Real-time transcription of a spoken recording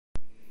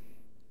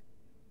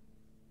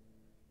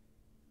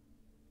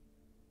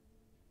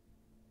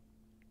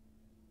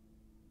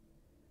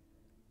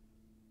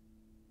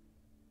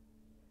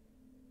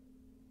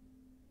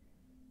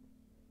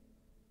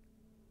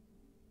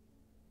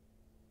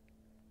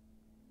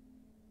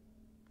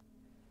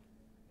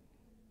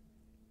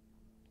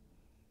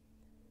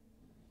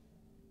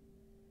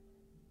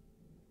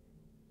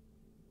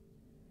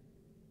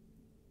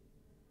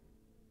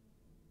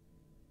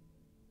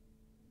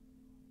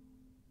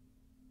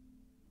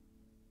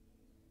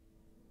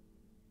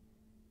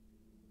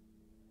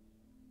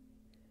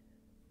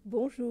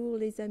Bonjour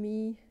les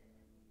amis.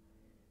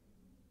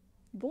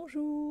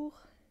 Bonjour.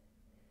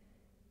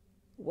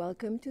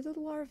 Welcome to the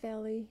Loire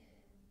Valley.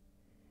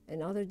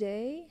 Another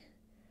day,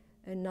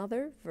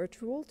 another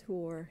virtual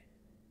tour.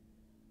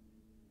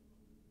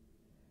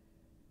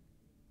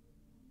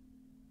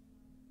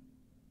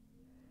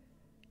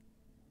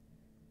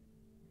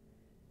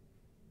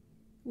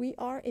 We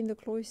are in the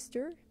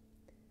cloister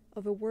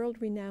of a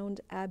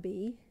world-renowned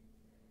abbey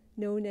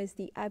known as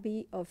the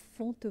Abbaye of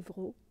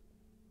Fontevraud.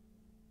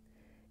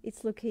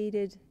 It's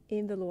located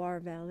in the Loire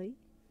Valley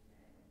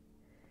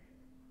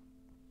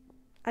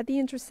at the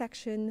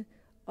intersection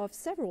of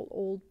several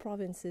old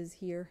provinces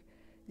here,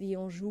 the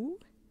Anjou,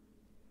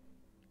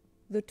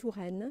 the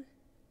Touraine,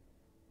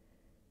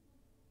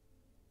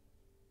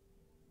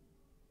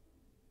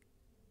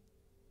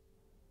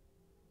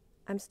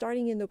 I'm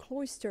starting in the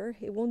cloister.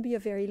 It won't be a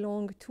very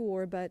long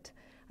tour, but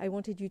I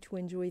wanted you to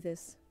enjoy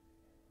this.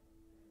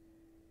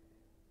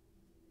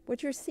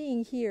 What you're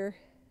seeing here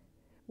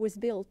was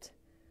built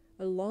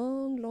a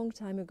long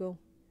time ago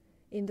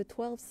in the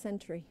 12th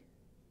century.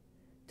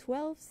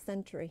 12th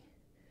century.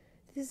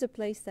 This is a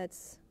place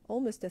that's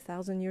almost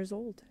 1,000 years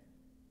old.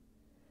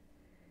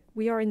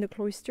 We are in the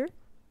cloister.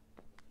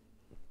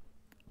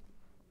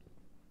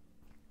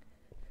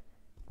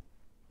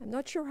 I'm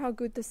not sure how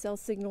good the cell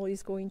signal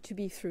is going to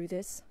be through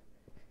this,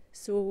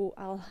 so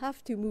I'll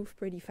have to move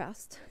pretty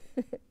fast.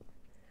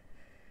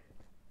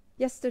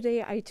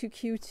 Yesterday I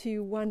took you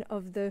to one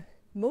of the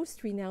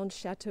most renowned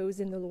chateaux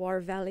in the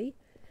Loire Valley,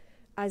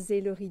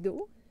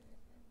 Azay-le-Rideau.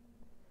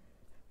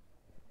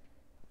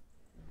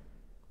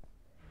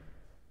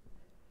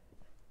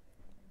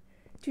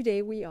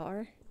 Today we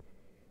are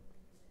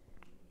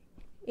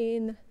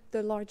in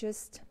the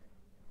largest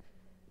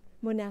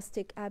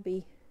monastic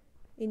abbey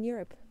in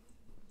Europe.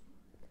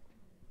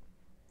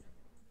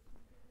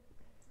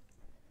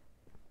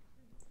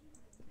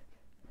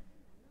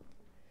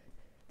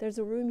 There's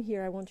a room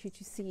here I want you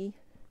to see.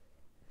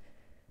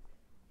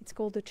 It's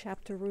called the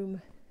chapter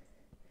room.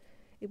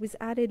 It was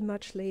added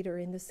much later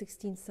in the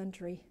 16th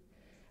century.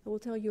 I will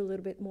tell you a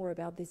little bit more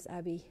about this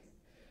abbey.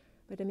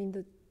 But I mean,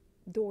 the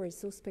door is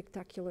so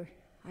spectacular.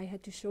 I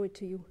had to show it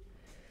to you.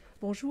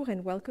 Bonjour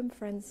and welcome,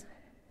 friends.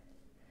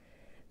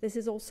 This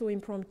is also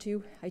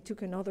impromptu. I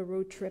took another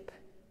road trip.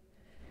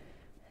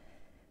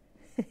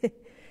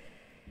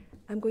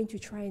 I'm going to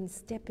try and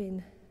step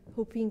in,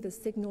 hoping the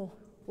signal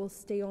will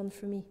stay on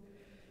for me.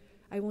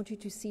 I want you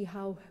to see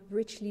how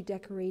richly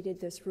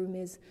decorated this room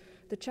is.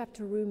 The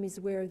chapter room is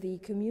where the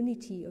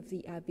community of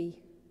the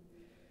abbey,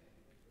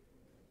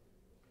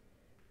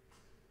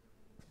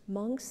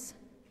 monks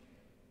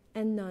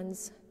and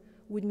nuns,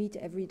 would meet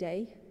every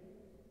day,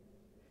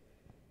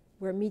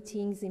 where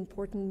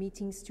important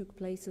meetings took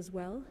place as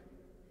well.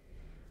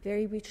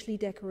 Very richly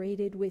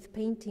decorated with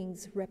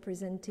paintings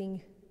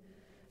representing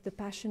the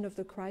Passion of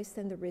the Christ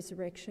and the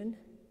Resurrection.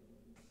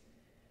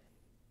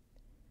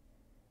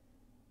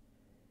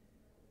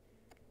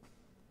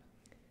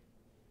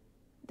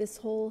 This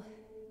whole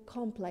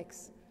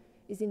complex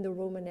is in the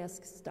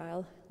Romanesque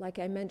style. Like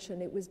I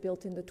mentioned, it was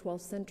built in the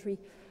 12th century,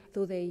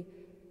 though they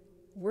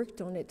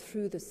worked on it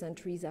through the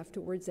centuries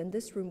afterwards, and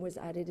this room was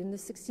added in the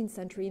 16th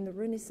century in the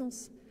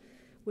Renaissance,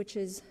 which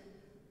is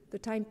the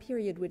time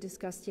period we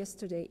discussed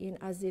yesterday in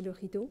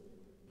Azay-le-Rideau.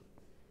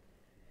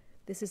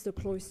 This is the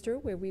cloister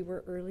where we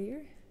were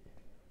earlier.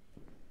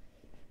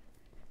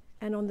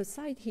 And on the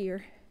side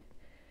here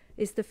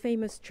is the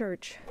famous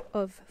church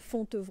of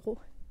Fontevraud.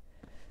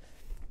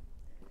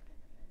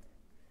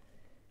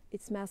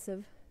 It's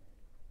massive.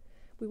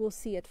 We will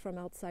see it from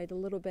outside a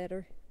little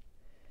better.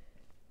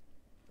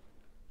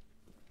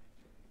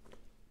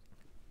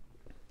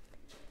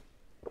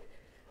 I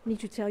need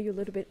to tell you a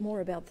little bit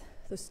more about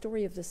the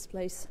story of this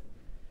place.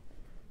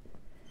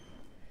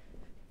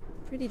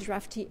 Pretty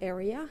drafty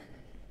area.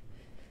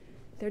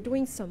 They're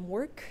doing some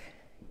work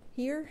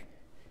here,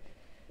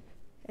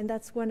 and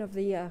that's one of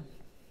the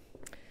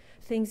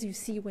things you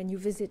see when you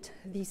visit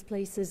these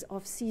places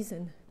off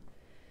season.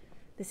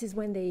 This is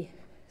when they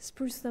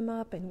spruce them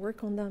up and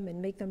work on them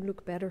and make them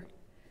look better.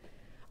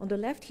 On the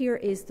left here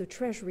is the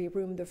treasury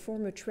room, the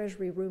former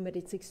treasury room, and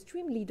it's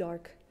extremely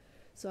dark,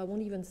 so I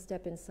won't even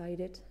step inside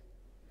it.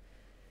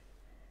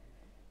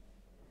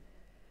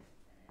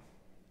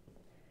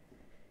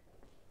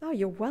 Oh,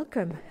 you're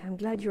welcome. I'm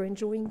glad you're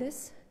enjoying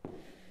this.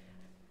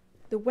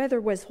 The weather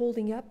was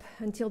holding up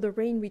until the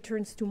rain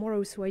returns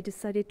tomorrow, so I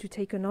decided to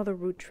take another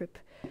road trip.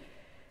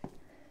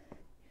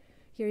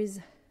 Here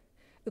is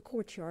a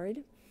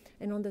courtyard.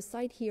 And on the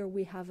side here,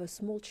 we have a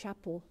small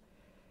chapel,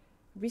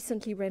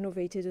 recently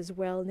renovated as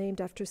well, named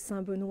after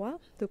Saint Benoît.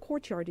 The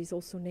courtyard is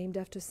also named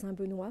after Saint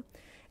Benoît.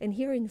 And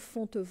here in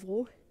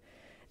Fontevraud,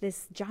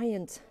 this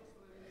giant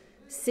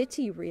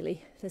city,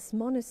 really, this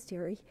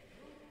monastery,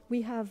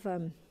 we have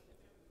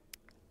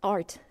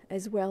art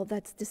as well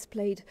that's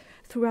displayed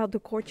throughout the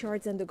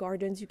courtyards and the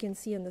gardens. You can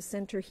see in the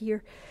center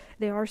here,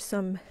 there are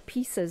some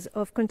pieces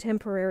of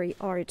contemporary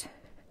art.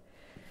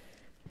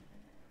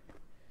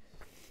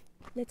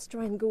 Let's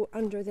try and go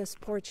under this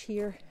porch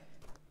here.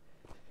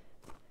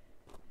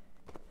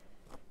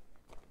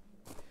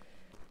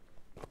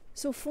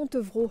 So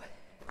Fontevraud,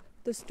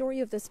 the story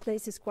of this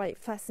place is quite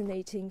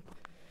fascinating.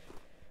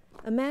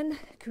 A man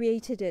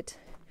created it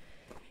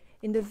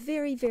in the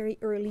very, very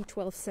early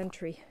 12th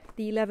century,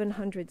 the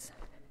 1100s.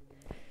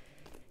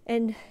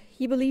 And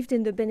he believed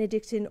in the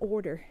Benedictine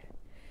order.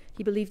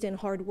 He believed in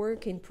hard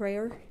work, in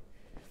prayer,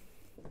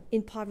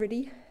 in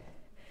poverty.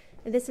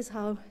 And this is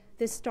how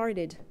this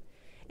started.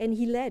 And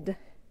he led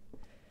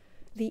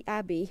the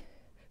abbey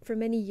for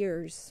many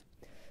years.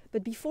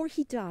 But before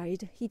he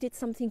died, he did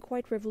something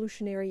quite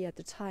revolutionary at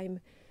the time.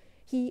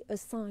 He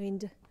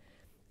assigned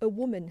a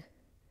woman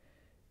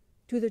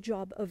to the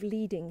job of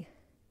leading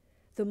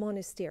the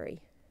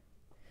monastery.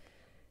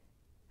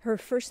 Her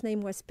first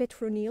name was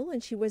Petronille,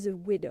 and she was a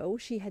widow.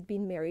 She had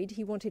been married.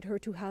 He wanted her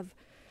to have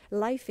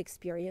life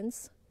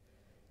experience,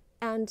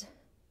 and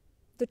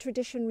the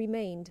tradition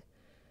remained.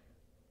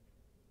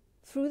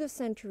 Through the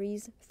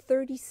centuries,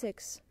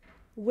 36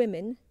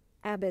 women,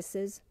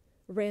 abbesses,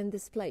 ran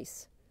this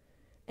place,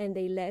 and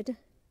they led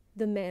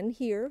the men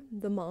here,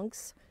 the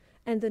monks,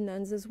 and the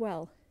nuns as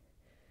well,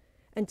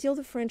 until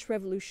the French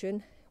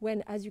Revolution,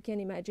 when, as you can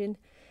imagine,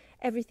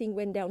 everything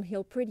went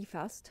downhill pretty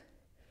fast.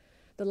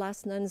 The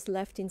last nuns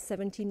left in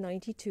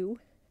 1792,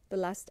 the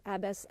last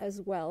abbess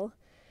as well.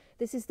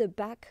 This is the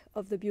back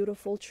of the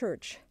beautiful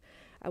church.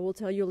 I will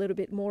tell you a little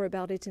bit more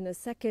about it in a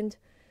second.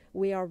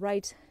 We are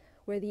right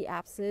where the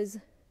apse is.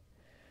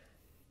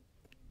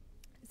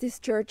 This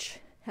church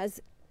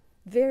has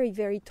very,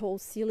 very tall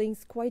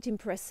ceilings, quite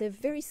impressive,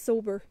 very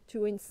sober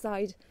to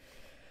inside.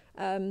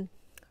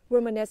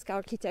 Romanesque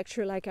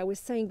architecture, like I was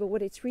saying, but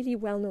what it's really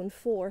well known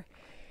for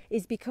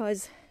is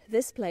because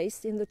this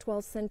place in the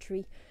 12th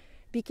century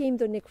became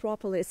the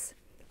necropolis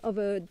of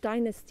a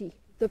dynasty,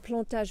 the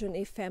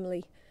Plantagenêt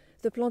family.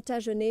 The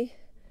Plantagenêt,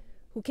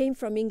 who came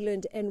from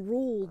England and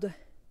ruled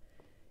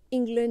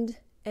England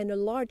and a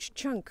large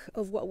chunk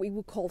of what we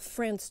would call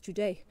France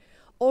today,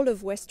 all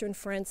of Western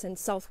France and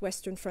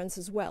Southwestern France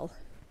as well.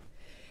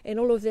 And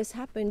all of this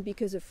happened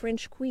because a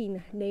French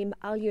queen named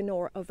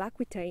Eleanor of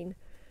Aquitaine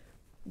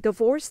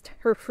divorced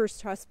her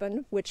first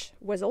husband, which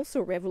was also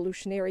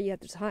revolutionary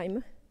at the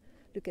time.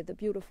 Look at the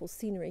beautiful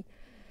scenery.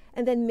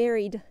 And then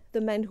married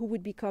the man who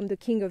would become the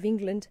King of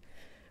England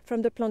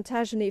from the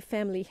Plantagenêt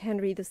family,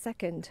 Henry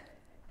II.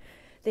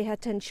 They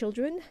had 10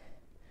 children.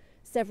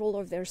 Several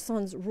of their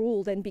sons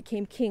ruled and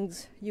became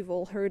kings. You've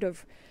all heard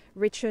of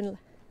Richard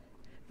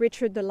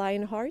the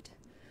Lionheart,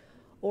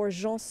 or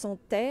Jean Sans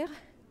Terre,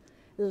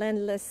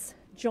 Landless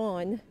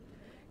John,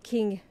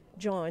 King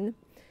John.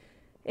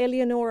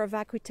 Eleanor of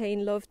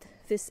Aquitaine loved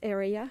this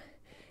area,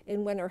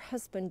 and when her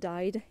husband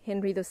died,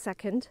 Henry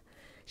II,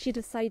 she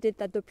decided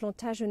that the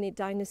Plantagenet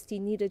dynasty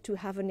needed to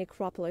have a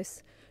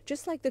necropolis,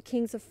 just like the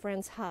kings of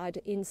France had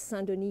in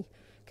Saint-Denis,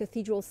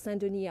 Cathedral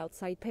Saint-Denis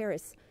outside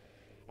Paris.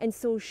 And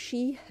so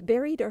she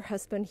buried her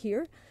husband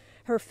here,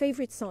 her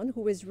favorite son,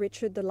 who was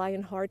Richard the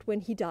Lionheart when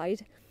he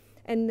died,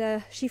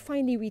 and she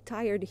finally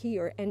retired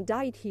here and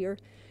died here.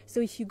 So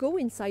if you go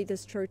inside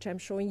this church I'm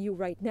showing you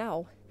right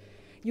now,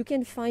 you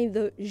can find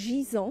the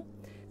gisant,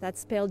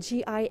 that's spelled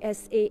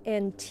Gisants,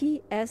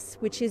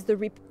 which is the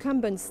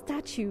recumbent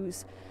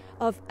statues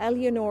of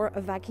Eleanor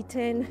of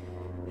Aquitaine,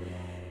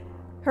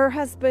 her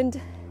husband,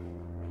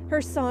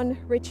 her son,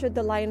 Richard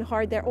the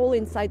Lionheart. They're all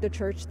inside the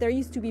church. There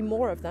used to be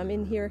more of them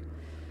in here,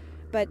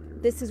 but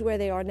this is where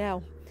they are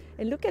now.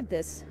 And look at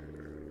this.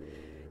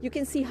 You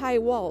can see high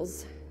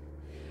walls.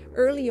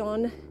 Early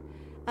on,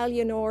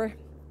 Eleanor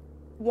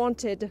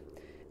wanted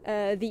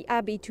the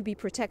abbey to be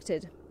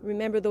protected.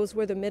 Remember, those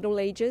were the Middle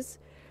Ages,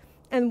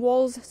 and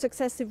walls,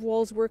 successive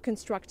walls were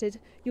constructed.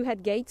 You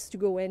had gates to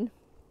go in.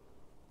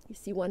 You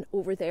see one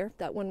over there.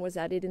 That one was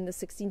added in the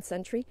 16th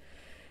century.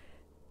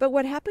 But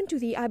what happened to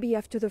the abbey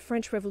after the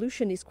French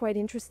Revolution is quite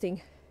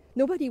interesting.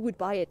 Nobody would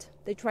buy it.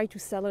 They tried to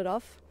sell it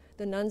off.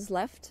 The nuns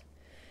left.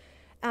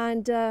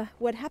 And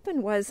what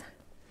happened was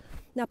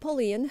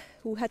Napoleon,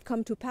 who had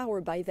come to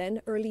power by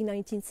then, early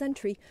 19th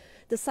century,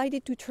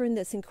 decided to turn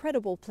this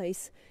incredible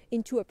place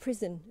into a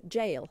prison,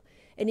 jail.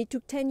 And it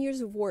took 10 years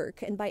of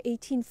work, and by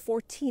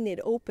 1814 it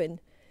opened.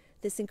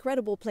 This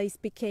incredible place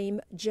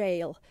became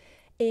jail.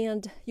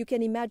 And you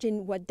can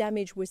imagine what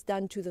damage was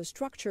done to the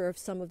structure of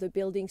some of the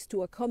buildings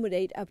to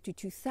accommodate up to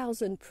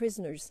 2,000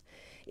 prisoners.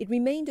 It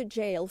remained a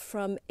jail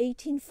from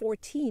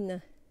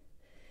 1814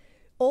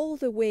 all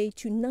the way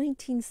to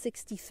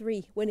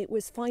 1963, when it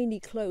was finally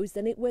closed.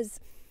 And it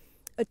was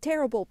a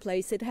terrible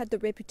place. It had the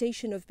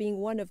reputation of being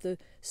one of the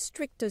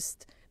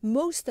strictest,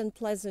 most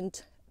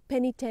unpleasant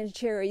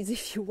penitentiaries,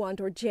 if you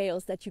want, or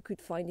jails that you could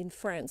find in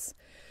France.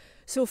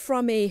 So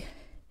from an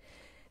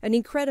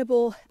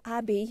incredible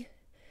abbey,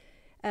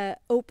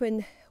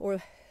 open,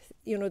 or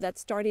that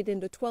started in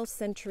the 12th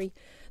century,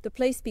 the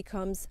place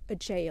becomes a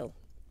jail.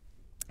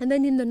 And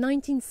then in the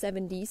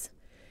 1970s,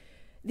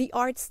 the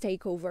arts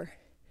take over.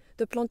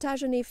 The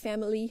Plantagenet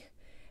family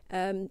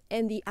and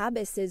the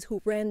abbesses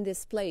who ran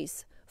this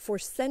place for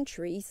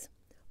centuries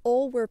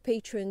all were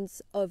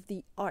patrons of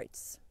the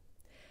arts.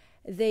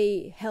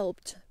 They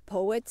helped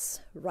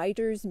poets,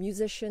 writers,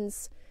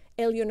 musicians,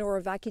 Eleanor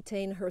of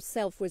Aquitaine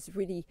herself was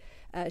really,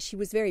 she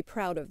was very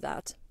proud of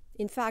that.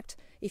 In fact,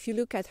 if you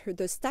look at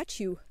the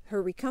statue,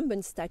 her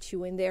recumbent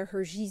statue, and there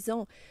her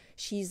gisant,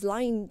 she's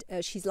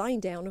lying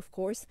down, of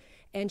course,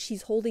 and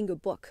she's holding a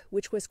book,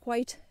 which was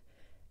quite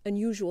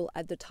unusual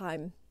at the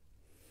time.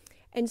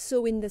 And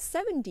so in the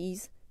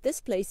 70s, this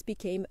place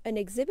became an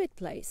exhibit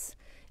place.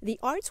 The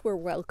arts were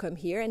welcome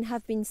here and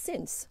have been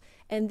since.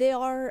 And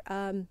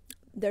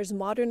there's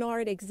modern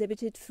art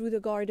exhibited through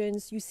the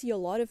gardens. You see a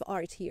lot of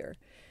art here.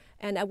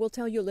 And I will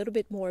tell you a little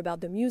bit more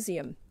about the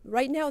museum.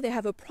 Right now they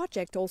have a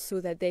project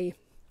also that they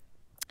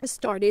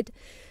started.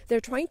 They're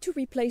trying to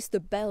replace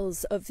the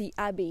bells of the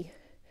Abbey.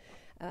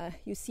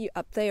 You see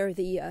up there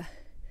the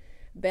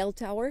bell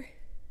tower.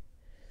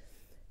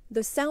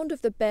 The sound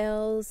of the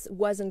bells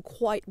wasn't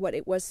quite what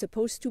it was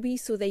supposed to be,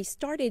 so they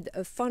started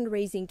a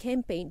fundraising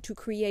campaign to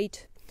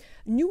create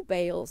new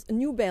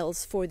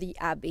bells for the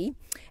Abbey.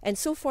 And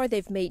so far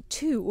they've made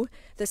 2.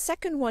 The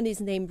second one is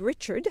named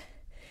Richard,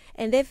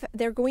 and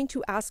they're going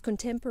to ask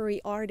contemporary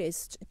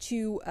artists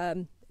to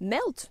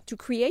to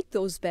create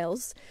those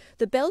bells.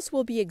 The bells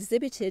will be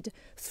exhibited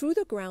through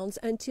the grounds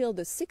until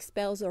the 6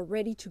 bells are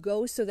ready to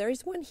go. So there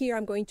is one here,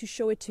 I'm going to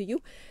show it to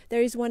you.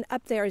 There is one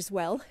up there as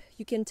well.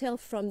 You can tell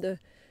from the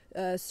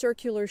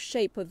circular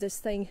shape of this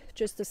thing,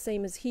 just the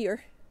same as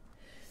here.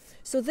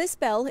 So this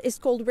bell is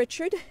called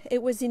Richard.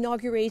 It was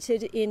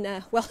inaugurated in,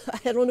 well,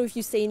 I don't know if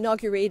you say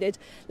inaugurated,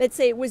 let's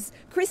say it was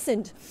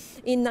christened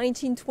in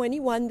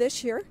 1921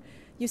 this year.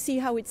 You see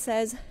how it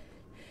says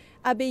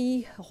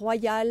Abbaye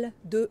Royale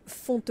de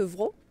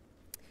Fontevraud,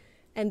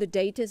 and the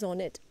date is on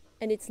it,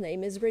 and its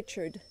name is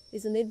Richard.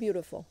 Isn't it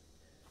beautiful?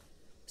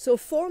 So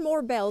 4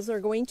 more bells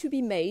are going to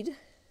be made.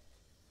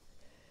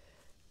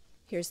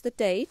 Here's the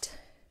date.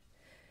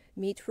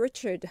 Meet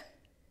Richard.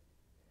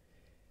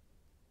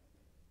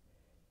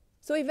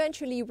 So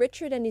eventually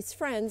Richard and his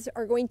friends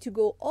are going to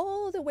go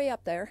all the way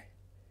up there,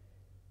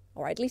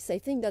 or at least I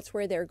think that's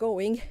where they're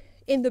going,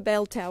 in the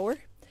bell tower,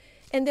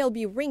 and they'll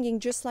be ringing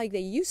just like they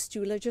used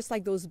to, just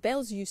like those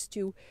bells used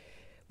to,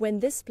 when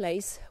this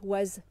place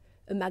was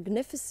a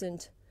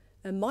magnificent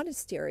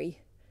monastery,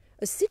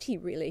 a city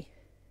really.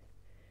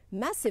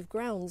 Massive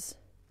grounds,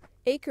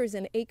 acres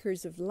and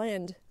acres of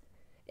land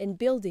and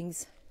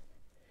buildings.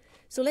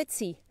 So let's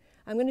see.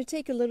 I'm going to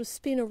take a little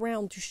spin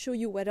around to show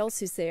you what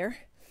else is there.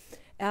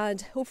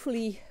 And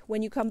hopefully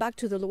when you come back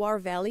to the Loire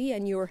Valley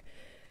and you're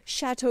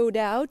chateaued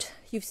out,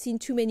 you've seen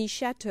too many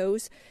chateaux,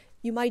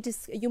 you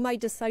might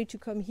decide to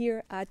come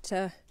here at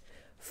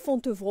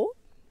Fontevraud.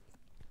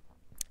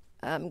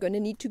 I'm going to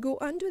need to go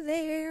under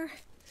there.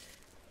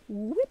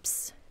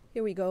 Whoops.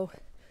 Here we go.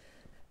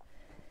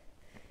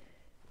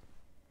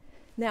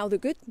 Now the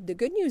good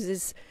news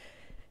is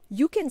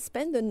you can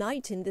spend the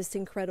night in this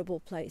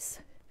incredible place.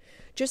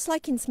 Just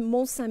like in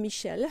Mont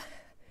Saint-Michel,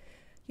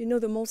 you know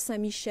the Mont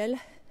Saint-Michel,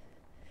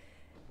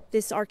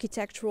 this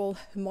architectural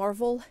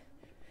marvel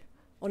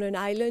on an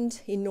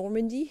island in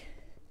Normandy.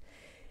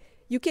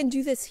 You can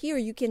do this here.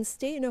 You can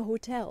stay in a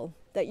hotel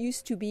that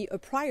used to be a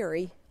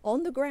priory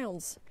on the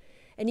grounds.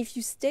 And if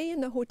you stay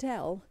in the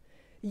hotel,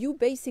 you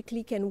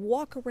basically can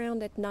walk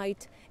around at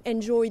night,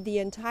 enjoy the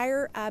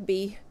entire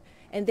abbey,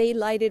 and they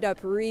light it up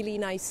really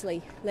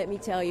nicely, let me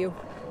tell you.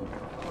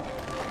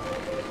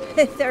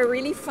 They're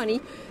really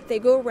funny. They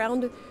go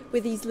around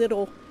with these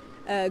little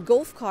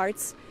golf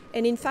carts,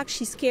 and in fact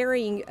she's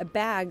carrying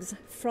bags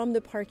from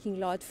the parking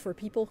lot for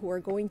people who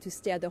are going to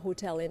stay at the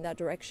hotel in that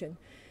direction.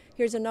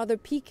 Here's another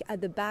peek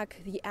at the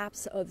back, the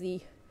apse of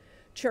the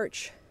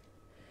church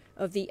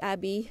of the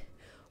Abbey,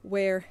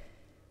 where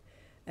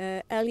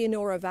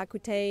Eleanor of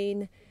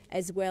Aquitaine,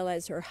 as well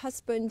as her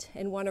husband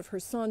and one of her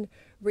sons,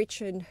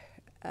 Richard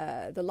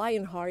the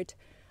Lionheart,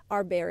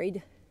 are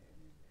buried.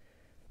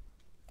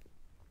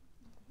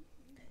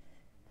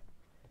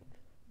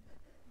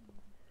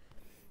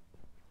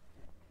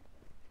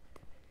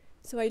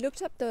 So I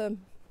looked up the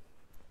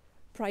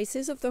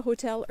prices of the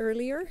hotel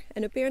earlier,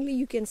 and apparently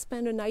you can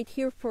spend a night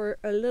here for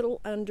a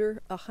little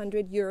under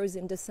 100 euros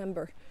in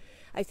December.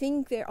 I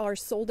think they are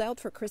sold out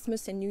for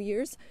Christmas and New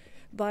Year's,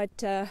 but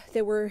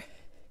there were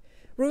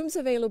rooms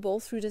available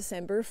through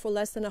December for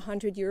less than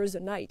 100 euros a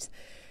night.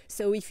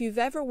 So if you've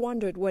ever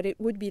wondered what it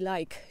would be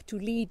like to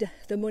lead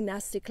the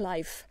monastic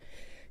life,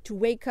 to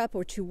wake up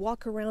or to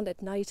walk around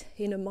at night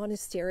in a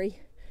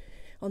monastery,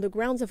 on the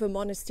grounds of a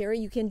monastery,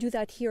 you can do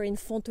that here in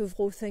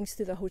Fontevraud thanks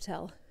to the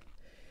hotel.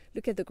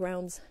 Look at the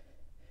grounds.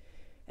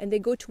 And they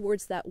go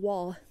towards that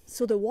wall.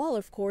 So the wall,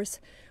 of course,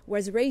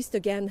 was raised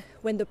again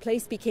when the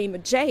place became a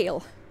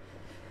jail.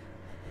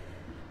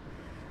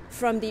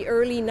 From the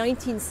early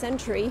 19th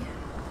century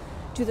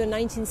to the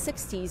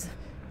 1960s.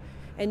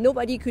 And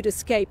nobody could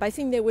escape. I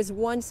think there was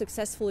one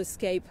successful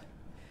escape.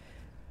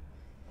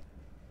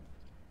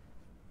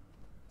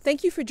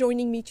 Thank you for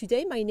joining me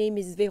today. My name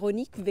is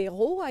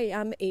Véro. I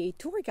am a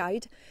tour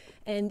guide,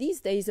 and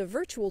these days a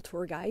virtual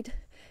tour guide.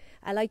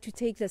 I like to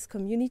take this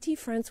community,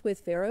 Friends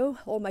with Véro,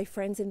 all my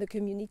friends in the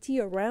community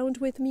around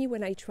with me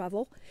when I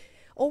travel,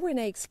 or when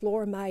I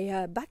explore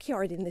my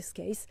backyard in this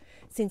case,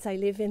 since I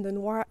live in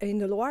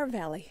the Loire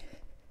Valley.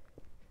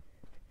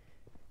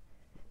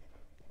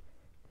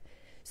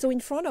 So in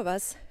front of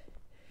us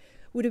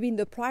would have been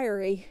the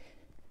priory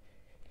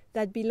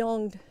that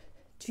belonged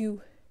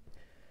to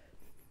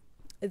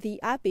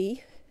the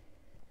abbey,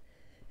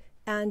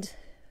 and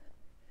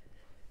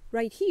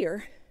right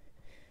here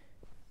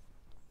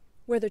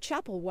where the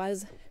chapel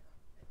was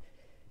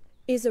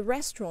is a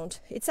restaurant.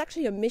 It's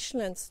actually a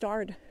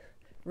Michelin-starred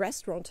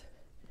restaurant.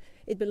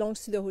 It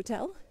belongs to the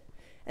hotel,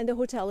 and the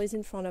hotel is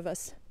in front of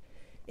us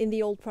in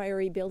the old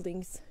priory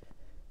buildings.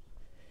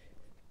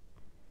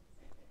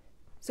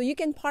 So you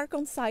can park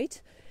on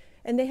site,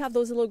 and they have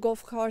those little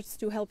golf carts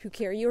to help you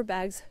carry your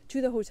bags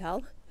to the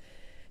hotel.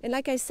 And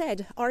like I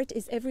said, art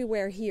is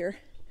everywhere here.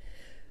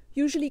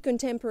 Usually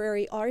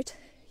contemporary art.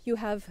 You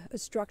have a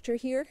structure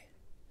here.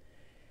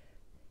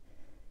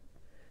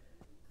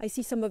 I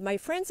see some of my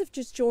friends have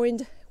just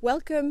joined.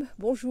 Welcome,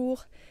 bonjour.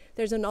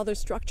 There's another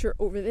structure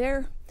over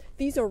there.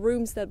 These are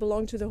rooms that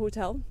belong to the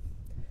hotel.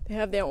 They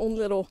have their own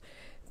little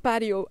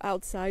patio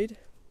outside.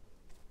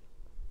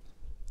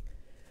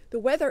 The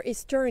weather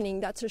is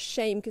turning. That's a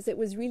shame because it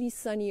was really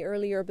sunny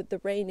earlier, but the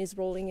rain is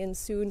rolling in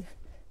soon.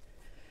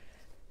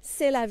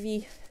 C'est la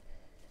vie.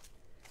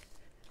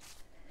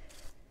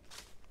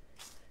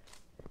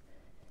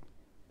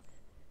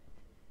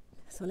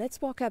 So let's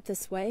walk up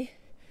this way.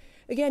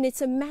 Again,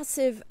 it's a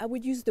massive, I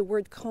would use the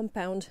word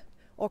compound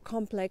or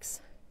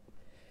complex.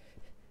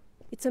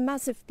 It's a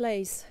massive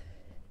place.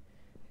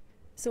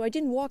 So I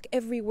didn't walk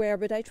everywhere,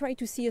 but I tried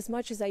to see as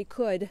much as I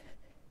could.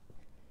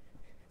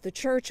 The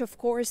church, of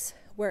course,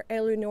 where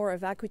Eleanor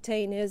of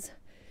Aquitaine is.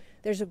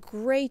 There's a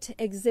great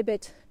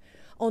exhibit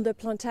on the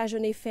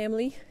Plantagenêt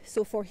family.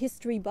 So for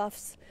history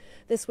buffs,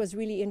 this was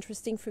really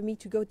interesting for me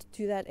to go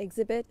to that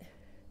exhibit.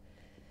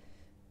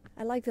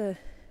 I like the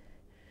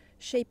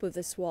shape of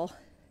this wall.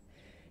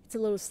 It's a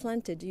little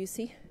slanted, do you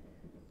see?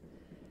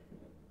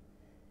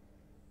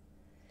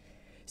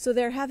 So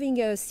they're having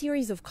a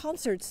series of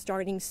concerts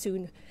starting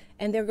soon,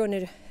 and they're going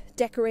to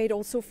decorate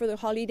also for the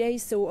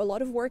holidays. So a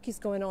lot of work is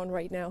going on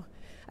right now.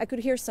 I could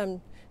hear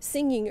some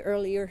singing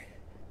earlier,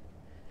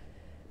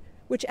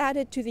 which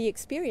added to the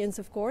experience,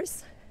 of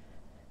course.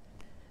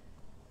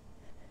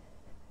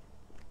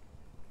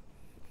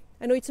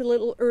 I know it's a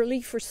little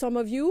early for some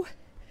of you.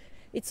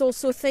 It's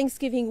also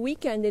Thanksgiving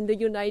weekend in the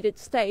United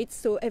States,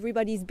 so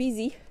everybody's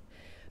busy.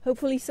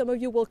 Hopefully some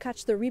of you will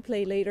catch the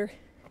replay later.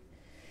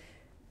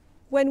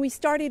 When we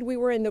started, we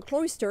were in the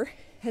cloister,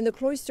 and the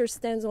cloister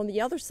stands on the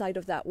other side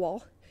of that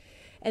wall.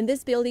 And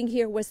this building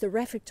here was the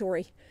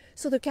refectory,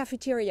 so the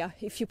cafeteria,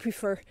 if you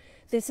prefer.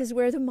 This is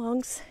where the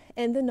monks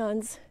and the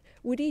nuns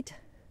would eat.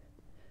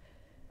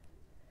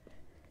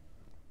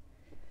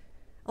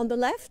 On the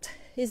left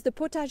is the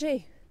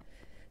potager.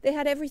 They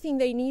had everything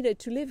they needed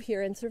to live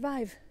here and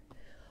survive.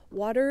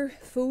 Water,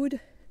 food.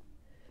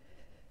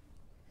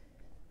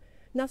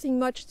 Nothing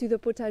much to the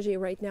potager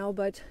right now,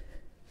 but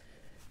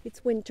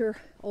it's winter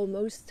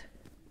almost.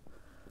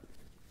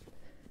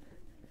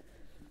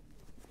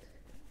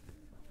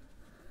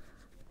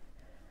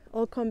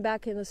 I'll come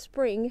back in the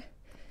spring.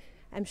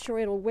 I'm sure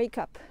it'll wake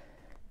up.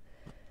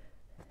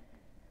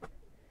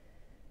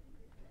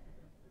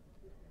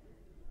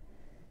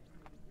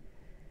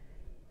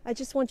 I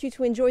just want you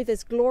to enjoy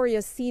this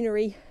glorious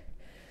scenery.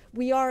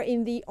 We are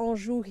in the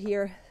Anjou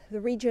here,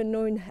 the region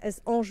known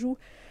as Anjou,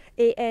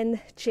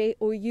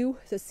 A-N-J-O-U.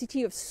 The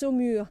city of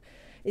Saumur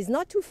is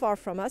not too far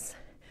from us,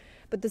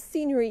 but the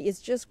scenery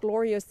is just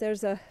glorious.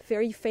 There's a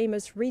very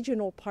famous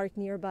regional park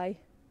nearby.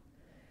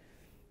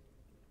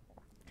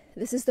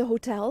 This is the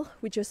hotel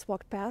we just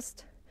walked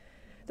past,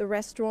 the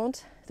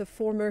restaurant, the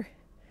former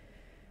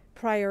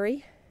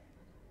priory.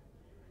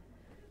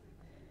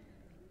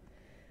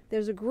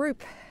 There's a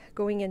group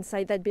going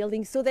inside that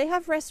building. So they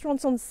have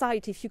restaurants on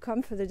site if you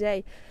come for the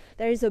day.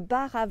 There is a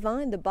bar à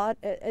vin in the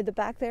at the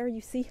back there,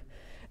 you see.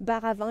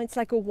 Bar à vin, it's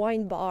like a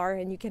wine bar,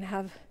 and you can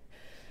have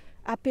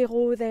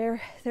apéro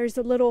there. There's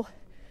a little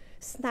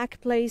snack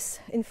place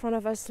in front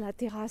of us, La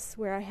Terrasse,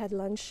 where I had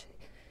lunch.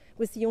 It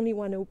was the only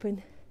one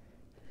open.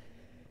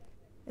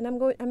 And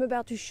I'm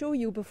about to show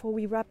you, before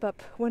we wrap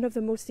up, one of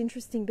the most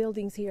interesting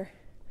buildings here,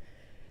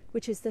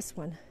 which is this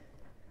one.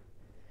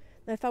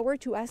 Now, if I were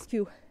to ask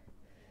you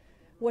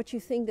what you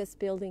think this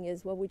building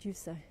is, what would you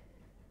say?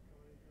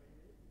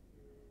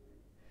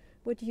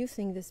 What do you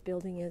think this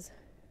building is?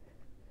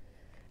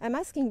 I'm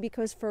asking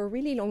because for a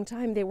really long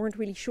time they weren't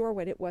really sure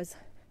what it was.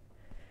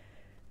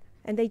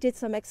 And they did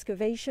some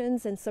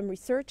excavations and some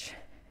research,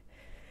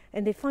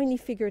 and they finally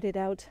figured it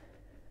out.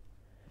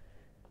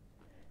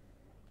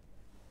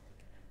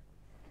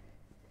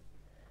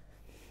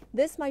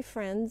 This, my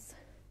friends,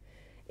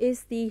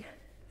 is the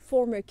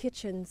former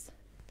kitchens,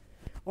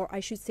 or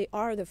I should say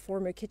are the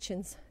former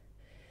kitchens.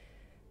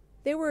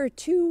 There were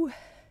 200,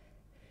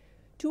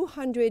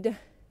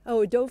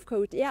 oh,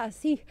 dovecote, yeah,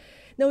 see,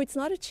 no, it's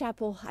not a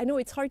chapel. I know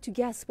it's hard to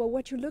guess, but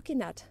what you're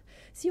looking at,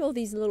 see all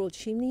these little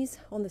chimneys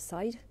on the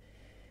side?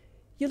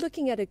 You're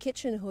looking at a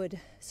kitchen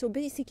hood. So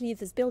basically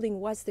this building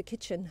was the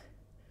kitchen,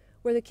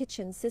 were the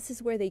kitchens. This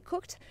is where they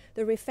cooked.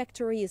 The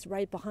refectory is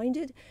right behind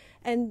it.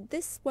 And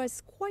this was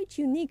quite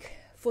unique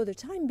for the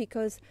time,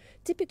 because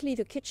typically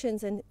the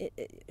kitchens and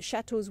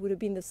chateaus would have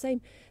been the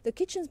same. The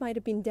kitchens might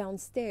have been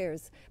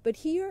downstairs, but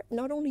here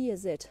not only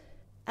is it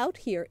out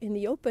here in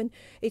the open,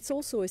 it's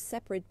also a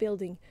separate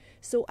building.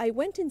 So I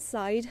went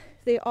inside.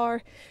 They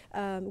are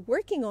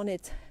working on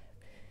it.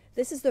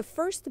 This is the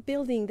first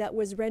building that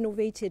was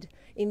renovated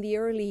in the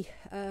early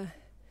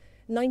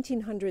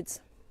 1900s.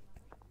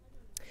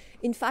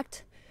 In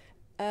fact,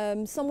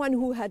 someone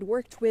who had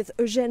worked with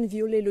Eugène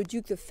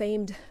Viollet-le-Duc, the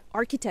famed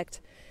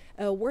architect,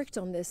 worked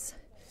on this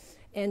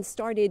and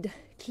started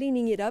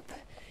cleaning it up.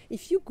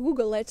 If you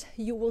Google it,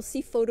 you will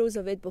see photos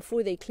of it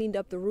before they cleaned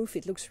up the roof.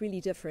 It looks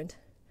really different.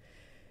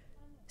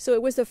 So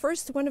it was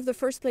one of the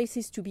first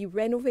places to be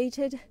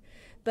renovated,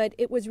 but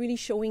it was really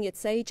showing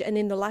its age. And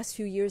in the last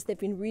few years, they've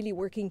been really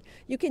working.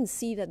 You can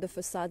see that the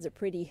facades are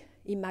pretty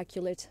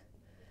immaculate.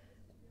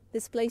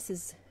 This place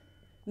is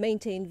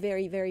maintained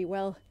very, very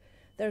well.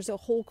 There's a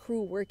whole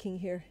crew working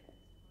here.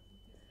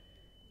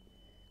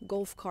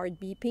 Golf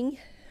cart beeping.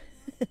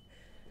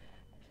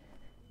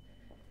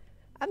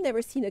 I've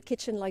never seen a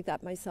kitchen like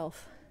that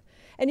myself.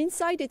 And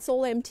inside it's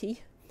all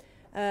empty.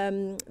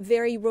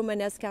 Very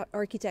Romanesque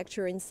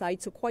architecture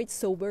inside, so quite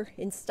sober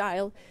in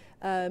style.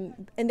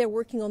 And they're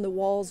working on the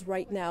walls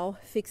right now,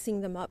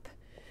 fixing them up.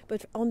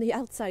 But on the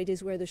outside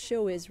is where the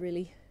show is,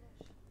 really.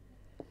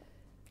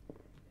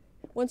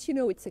 Once you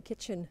know it's a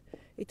kitchen,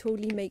 it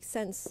totally makes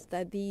sense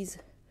that these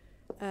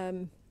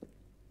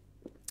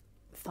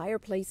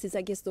fireplaces,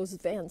 I guess those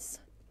vents,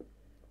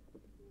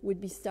 would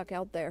be stuck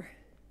out there.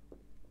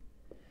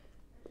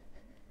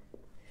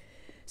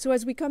 So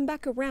as we come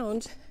back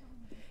around,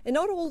 and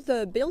not all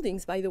the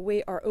buildings, by the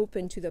way, are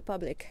open to the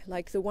public.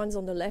 Like the ones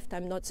on the left,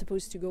 I'm not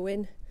supposed to go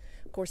in.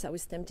 Of course, I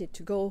was tempted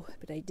to go,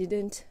 but I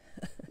didn't.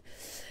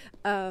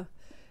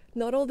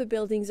 Not all the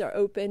buildings are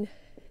open,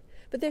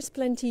 but there's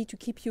plenty to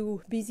keep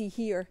you busy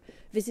here,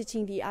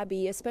 visiting the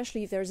Abbey,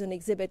 especially if there's an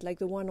exhibit like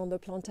the one on the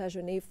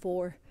Plantagenêt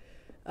for,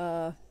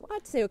 I'd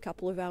say a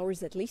couple of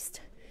hours at least.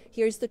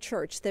 Here's the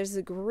church. There's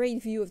a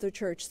great view of the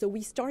church. So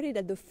we started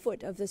at the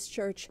foot of this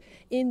church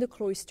in the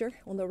cloister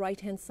on the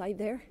right-hand side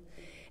there.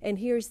 And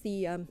here's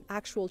the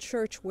actual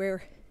church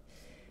where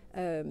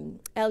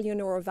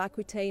Eleanor of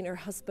Aquitaine, her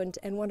husband,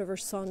 and one of her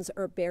sons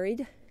are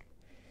buried.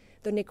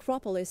 The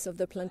necropolis of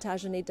the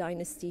Plantagenêt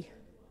dynasty.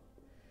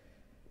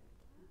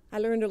 I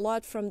learned a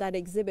lot from that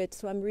exhibit,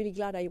 so I'm really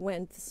glad I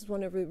went. This is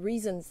one of the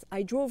reasons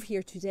I drove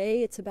here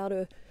today. It's about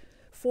a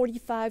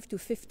 45 to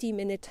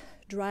 50-minute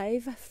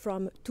drive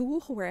from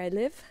Tours, where I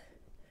live.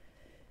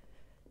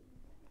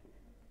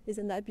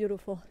 Isn't that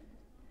beautiful?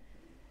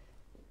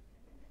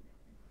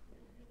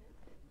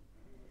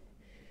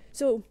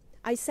 So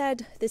I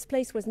said this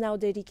place was now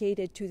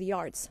dedicated to the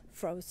arts,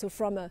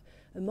 from a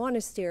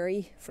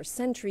monastery for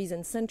centuries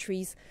and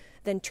centuries,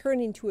 then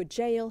turned into a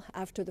jail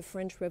after the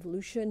French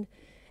Revolution,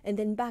 and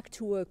then back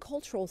to a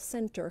cultural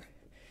center,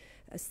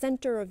 a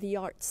center of the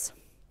arts.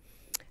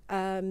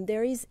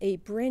 There is a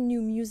brand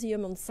new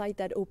museum on site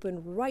that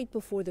opened right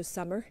before the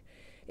summer.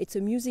 It's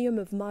a museum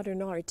of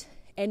modern art,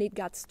 and it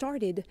got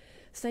started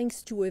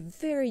thanks to a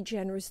very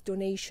generous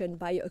donation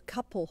by a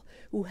couple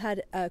who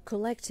had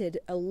collected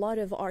a lot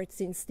of art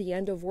since the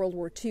end of World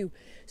War II.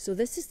 So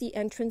this is the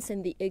entrance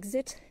and the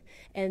exit,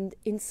 and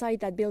inside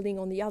that building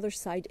on the other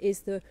side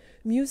is the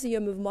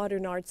Museum of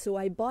Modern Art. So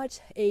I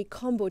bought a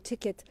combo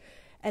ticket,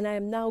 and I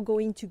am now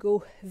going to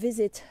go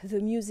visit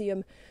the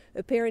museum.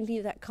 Apparently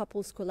that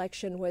couple's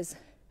collection was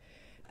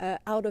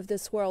out of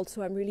this world,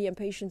 so I'm really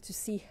impatient to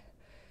see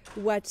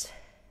what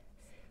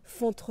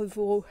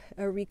Fontevraud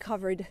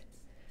recovered.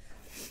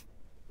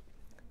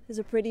 There's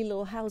a pretty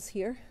little house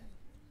here.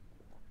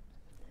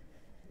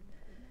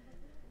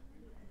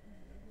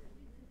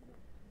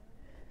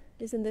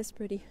 Isn't this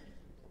pretty?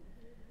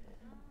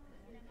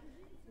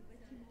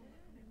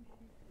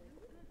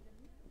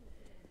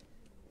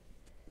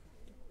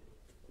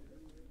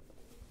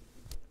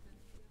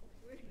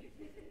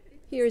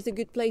 Here is a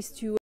good place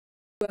to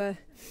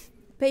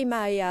pay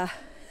my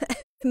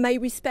my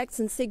respects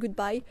and say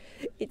goodbye.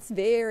 It's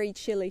very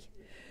chilly,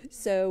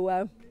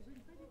 so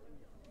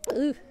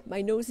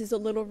my nose is a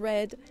little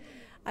red.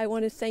 I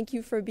want to thank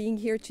you for being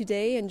here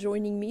today and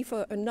joining me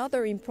for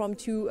another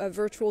impromptu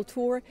virtual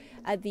tour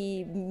at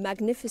the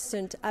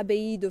magnificent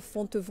Abbaye de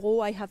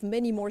Fontevraud. I have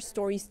many more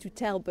stories to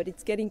tell, but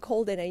it's getting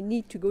cold and I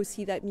need to go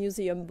see that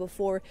museum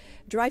before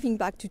driving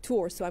back to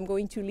Tours. So I'm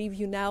going to leave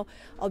you now.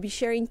 I'll be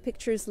sharing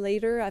pictures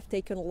later. I've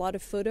taken a lot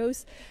of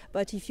photos,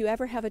 but if you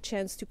ever have a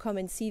chance to come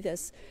and see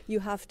this,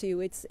 you have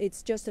to.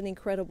 It's just an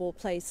incredible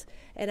place.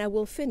 And I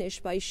will finish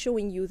by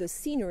showing you the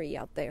scenery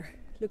out there.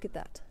 Look at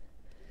that.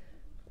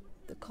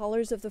 The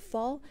colors of the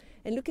fall,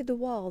 and look at the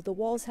wall. The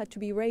walls had to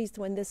be raised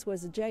when this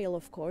was a jail,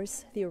 of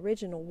course, the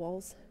original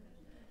walls.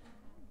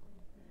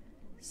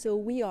 So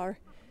we are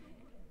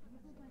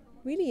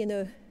really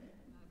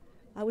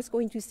I was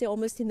going to say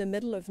almost in the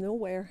middle of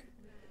nowhere,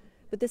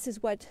 but this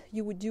is what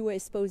you would do, I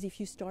suppose, if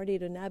you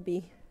started an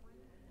abbey.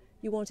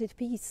 You wanted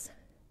peace.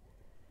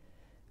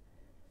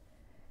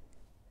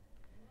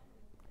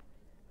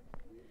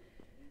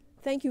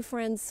 Thank you,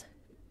 friends.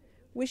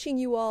 Wishing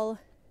you all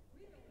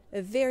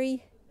a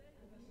very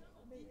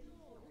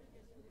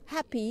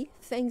happy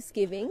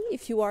Thanksgiving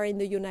if you are in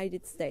the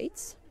United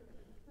States.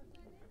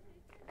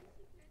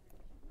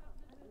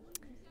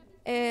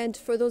 And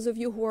for those of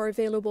you who are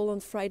available on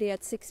Friday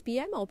at 6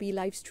 p.m., I'll be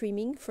live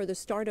streaming for the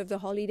start of the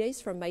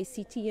holidays from my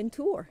city and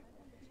tour.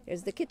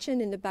 There's the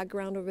kitchen in the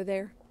background over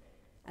there.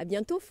 À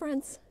bientôt,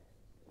 friends.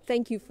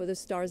 Thank you for the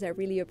stars. I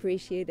really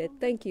appreciate it.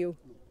 Thank you.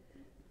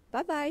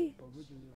 Bye-bye.